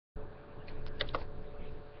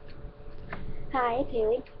Hi, it's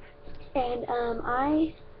Haley, and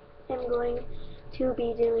I am going to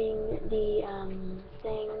be doing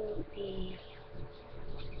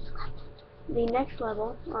the next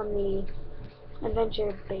level on the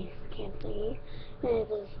adventure base camp thingy, and it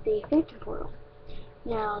is the Phantom Portal.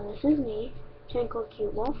 Now, this is me, Twinkle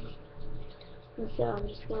Cute Wolf, and so I'm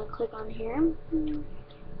just gonna click on here, and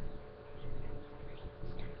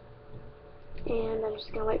I'm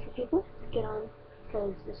just gonna wait for people to get on,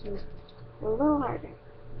 because this is a little harder.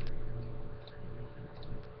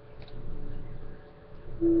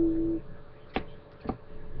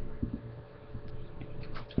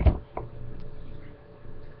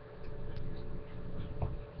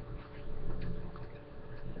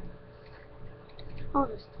 I'll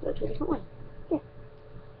just go to a different one. Yeah.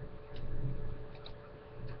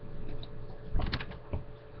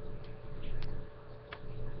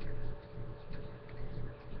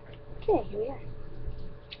 Okay, here we are.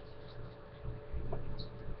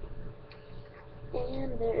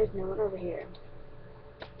 And there is no one over here.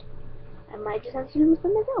 I might just have to do this by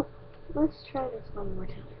myself. Let's try this one more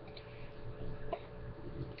time.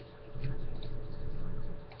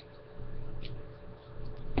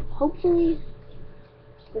 Hopefully,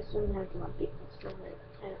 this one has a lot of people, so that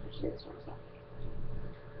I don't have to do this one myself.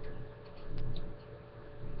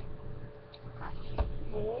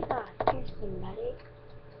 Hey, here's somebody.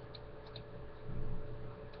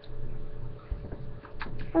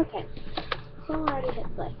 Okay, so I already hit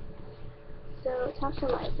play. So, talk to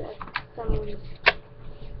Liza. Someone's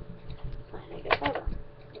fine, I guess I will.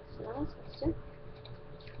 It's not a sister.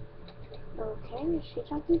 Okay, is she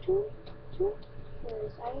talking to him?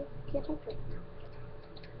 Because I can't talk to her.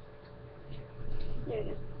 There we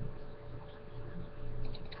go.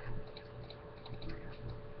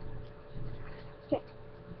 Okay.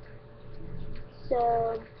 So,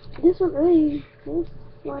 this one is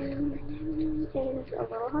a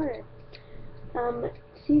little harder.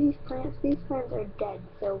 See these plants? These plants are dead,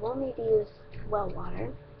 so we'll need to use well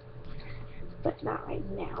water, but not right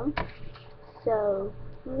now. So,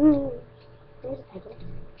 there's a pickle.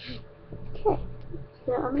 Okay,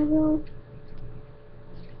 so I'm gonna go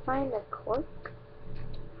find a cork.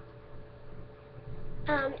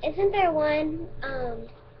 Isn't there one,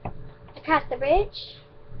 across the bridge?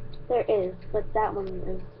 There is, but that one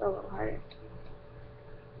is a little harder.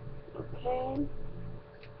 Okay.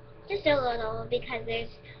 Just a little, because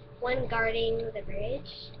there's one guarding the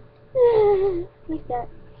bridge. Like that.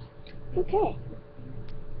 Okay.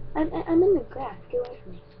 I'm in the grass. Get away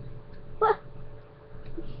from me. What?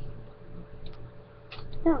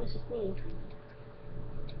 That was just me.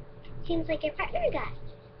 Seems like your partner got.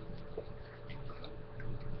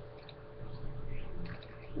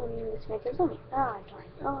 This makes on me. Ah, darn.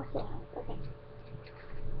 Oh, I still have. Okay.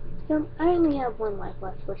 So, I only have one life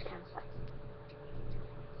left, which kind of sucks.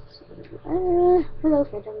 So, hello,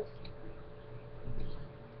 phantoms.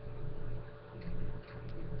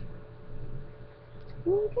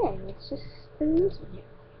 Okay, let's just put in this one here.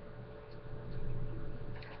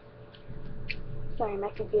 Sorry, my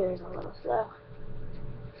computer's a little slow.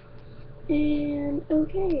 And,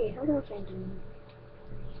 okay, hello, phantom.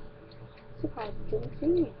 Surprised it didn't see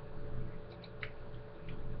me.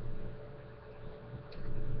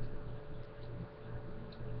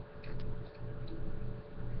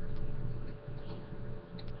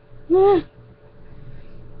 Ah!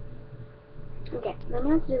 Okay, now I'm gonna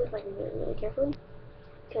have to do this like really, really carefully,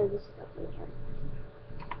 because this is really hard.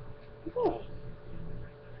 Okay.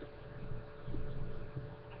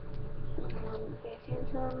 Okay,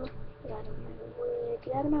 phantom, get out of my way.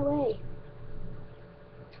 Get out of my way.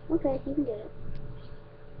 Okay, you can get it.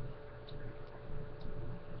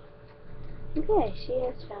 Okay, she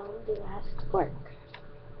has found the last cork.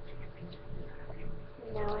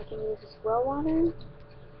 Now I can use this well water.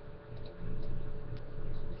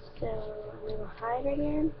 So I'm going to hide right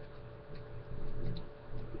here. And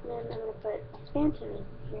then I'm going to put a phantom in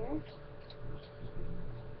here.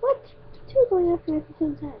 What? Two going after me at the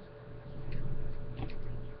same time.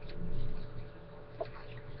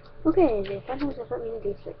 Okay, the phantoms have put me in a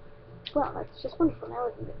deep sleep. Well, that's just wonderful. Now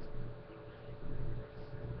isn't it?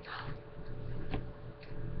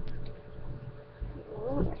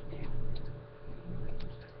 Right there.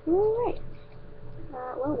 Alright.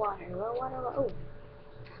 Well water. Oh.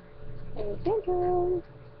 Hey, phantom.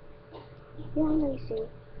 Yeah, I know you see.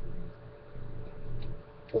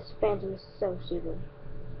 This phantom is so stupid.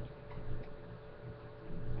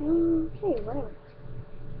 Okay, whatever.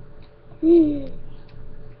 I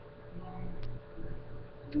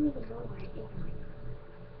don't even know where I am.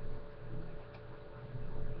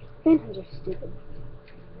 Phantoms are stupid.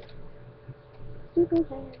 Stupid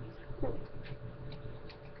fans.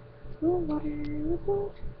 Well, water,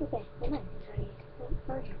 what? Okay, never mind.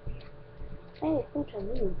 Sorry. Hey,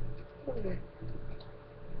 Phantom, you. Get over here.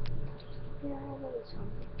 Yeah, what is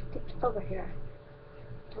some? Get over here.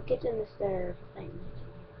 I'll get in this there thing.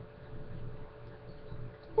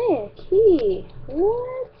 Hey, a key!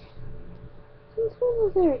 What? Since when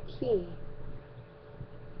was there a key?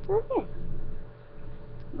 Okay.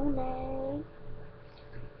 Money.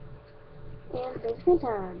 And there's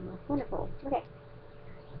Phantom. Wonderful. Okay.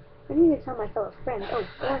 I need to tell my fellow friend. Oh,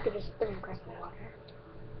 or I could just bring a glass of water.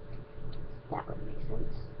 That would make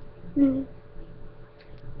sense. Mm-hmm.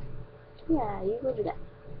 Yeah, you go do that.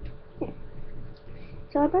 Here.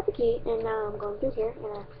 So I brought the key, and now I'm going through here, and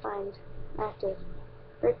I have to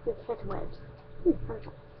break through the phantom webs.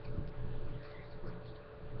 Wonderful.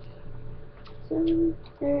 So,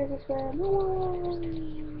 there's this web.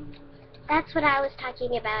 That's what I was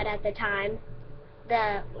talking about at the time.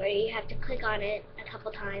 Where you have to click on it a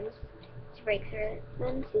couple times to break through it.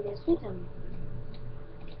 Then see this phantom.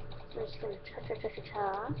 So I'm just gonna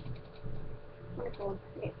cha-cha-cha-cha-cha. Wonderful.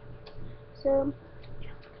 Okay. So,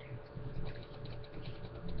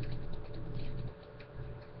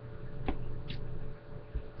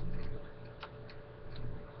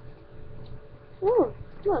 oh,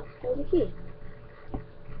 look, there's a key.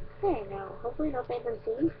 Okay, now, hopefully no phantom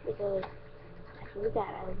sees, because if I do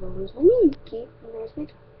that, I will lose my key, and there's my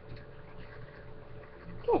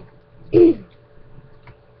okay. These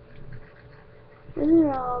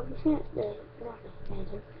are all not the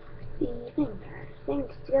phantom, the things are.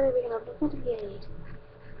 Things, together we can open the phantom gate.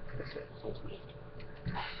 This is the phantom gate.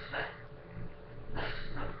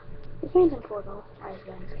 The phantom portal, as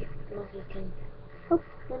landscape, the monkeys can, oh,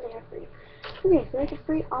 then they are free. Okay, so I can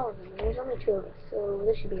free all of them, and there's only 2 of us, so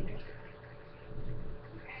this should be interesting.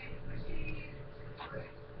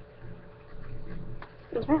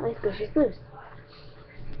 And apparently Squishy's loose.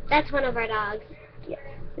 That's one of our dogs. Yes,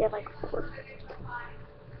 we have like 4.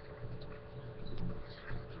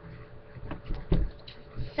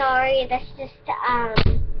 Sorry, that's just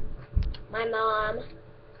my mom.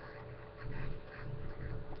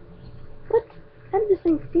 What? How did this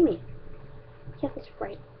thing see me? Yes, that's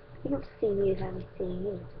right. You don't see me as I'm seeing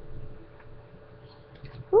you.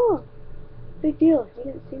 Oh, big deal. You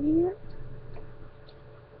didn't see me yet?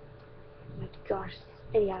 Oh my gosh,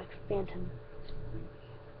 this idiotic phantom.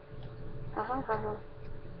 Ha ha ha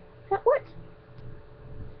ha. What?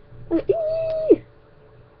 Eee!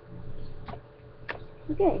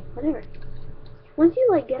 Okay, whatever. Once you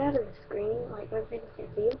like get out of the screen, like where the phantom can't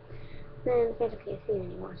see you, then the phantom can't see you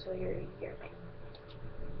anymore, so you're okay.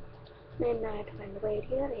 Then I have to find a way to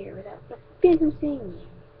get out of here without the phantom seeing me.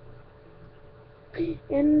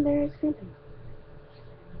 And there's phantom.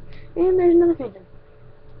 And there's another phantom.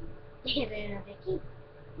 There's another key.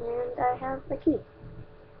 And I have the key.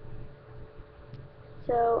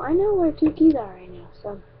 So I know where 2 keys are right now,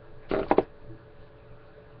 so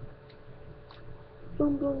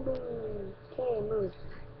boom boom boom. Okay, move.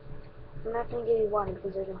 I'm not gonna give you water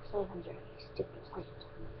because there's no phantoms there, you stupid plant.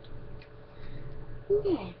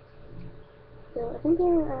 Okay. So I think there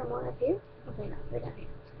are more up here. Okay, no, they're down here.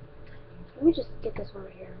 Let me just get this one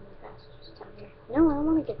right here really fast. Just down here. No, I don't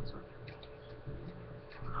wanna get this one.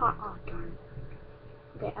 Hot oh darn.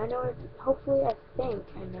 Okay, I know where hopefully I think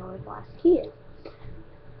I know where the last key is.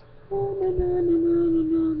 Oh no no no no no no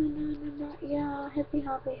no no no no. Yeah, hippy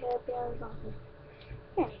hoppy hip, yeah, that's awesome.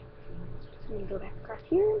 Okay. So I'm gonna go back across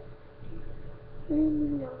here.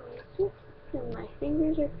 And and my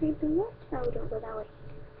fingers are creeping up. Oh, don't go that way.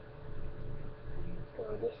 Go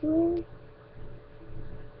this way.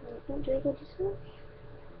 No, do I go this way?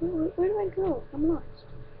 Where do I go? I'm lost.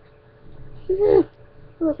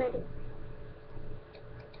 Hello, phantom.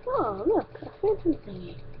 Oh, look, a phantom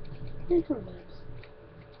thingy. Phantom webs.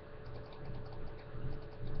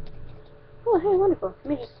 Oh, hey, wonderful. Let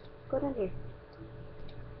me just go down here.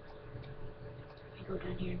 Let me go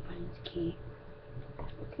down here and find this key.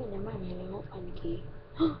 Okay, never mind, maybe I won't find the key.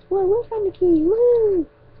 Oh, I will find the key! Woo!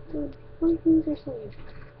 The monkeys are saved.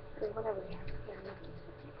 Or whatever they are. Yeah, monkeys.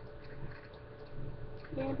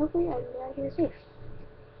 And hopefully I'll get out of here safe.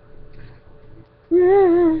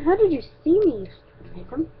 How did you see me, you stupid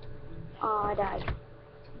phantom? Aw, I died.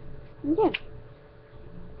 Okay.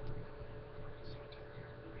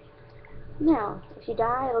 Now, if you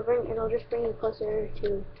die, it'll just bring you closer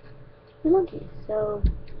to the monkeys. So,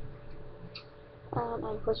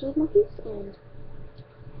 I'm closer to the monkeys, and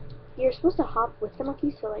you're supposed to hop with the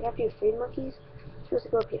monkeys. So, like after you free the monkeys, you're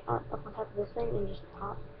supposed to go up on top of this thing and just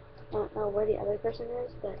hop. I don't know where the other person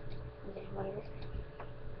is, but okay, whatever.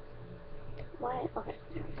 Why? Okay.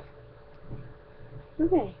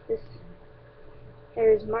 Okay, this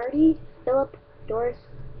There's Marty, Philip, Doris,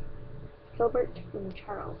 Gilbert, and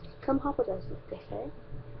Charles. Come hop with us, they say.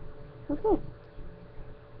 Okay.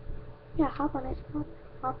 Yeah, hop on it. Hop,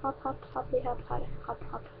 hop, hop, hop, hoppy, hop, hop, hop,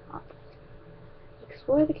 hop, hop.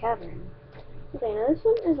 Explore the cavern. Okay, now this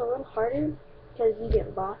one is a little harder because you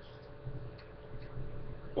get lost.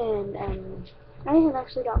 And, I have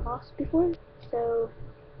actually got lost before, so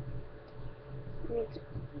it's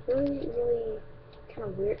really, really kind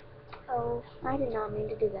of weird. Oh, I did not mean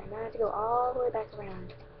to do that. Now I have to go all the way back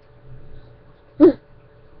around.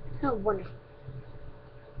 How wonderful.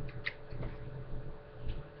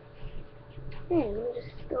 Okay, let me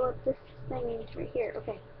just go up this thing right here.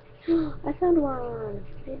 Okay. I found one.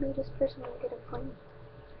 Maybe this person will get a coin.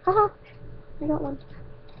 Haha! I got one.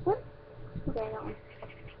 What? Okay, I got one.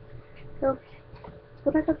 So,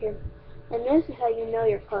 go back up here. And this is how you know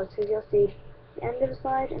you're close, because you'll see the end of the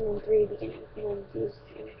slide and then 3 beginning. And then these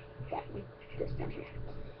that one. This down here.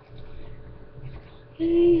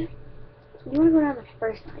 Okay. You want to go down the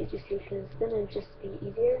first slide, you see, because then it'll just be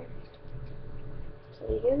easier. So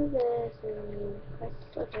you go to this and you press,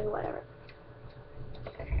 okay, whatever.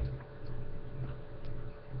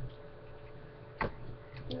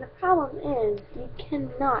 And the problem is, you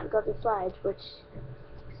cannot go through slides, which,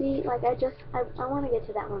 see, like I want to get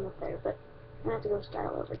to that one up there, but I have to go start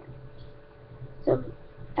all over again. So,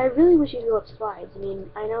 I really wish you could go up slides. I mean,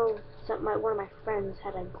 I know one of my friends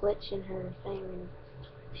had a glitch in her thing, and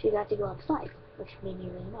she got to go up slides, which made me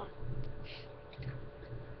really mad.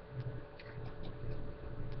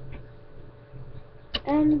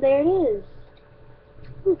 And there it is.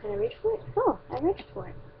 Ooh, can I reach for it? Oh, I reached for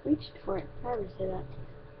it. Reached for it. I always say that.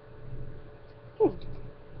 Okay.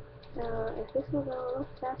 If this will go a little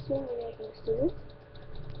faster, maybe I can just do this.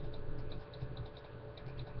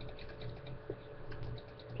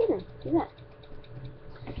 Okay then, do that.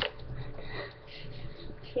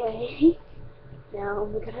 Okay. Now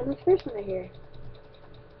we got this first one right here.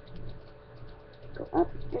 Go up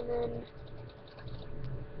and then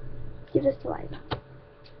give this to Liza.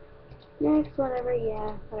 Next, whatever,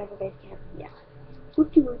 yeah, whatever base camp, yeah.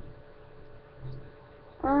 Whoopty whoop.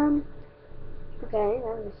 Okay,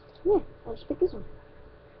 that was, yeah, I'll just pick this one.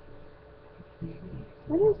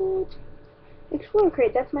 What is it? Explorer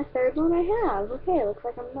crate, that's my third one I have. Okay, looks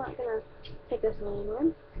like I'm not gonna pick this one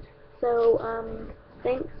anymore. So,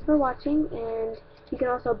 thanks for watching, and you can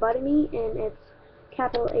also buddy me, and it's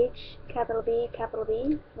capital H, capital B,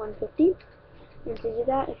 150. And to do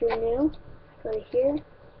that, if you're new, go to here,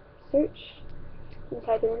 search, and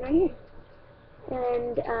type it in right here.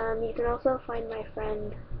 And you can also find my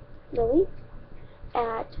friend Lily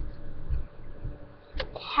at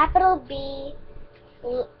Capital B,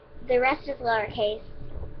 the rest is lowercase,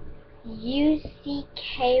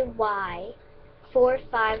 UCKY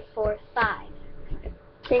 4545.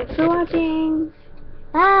 Thanks for watching.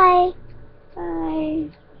 Bye!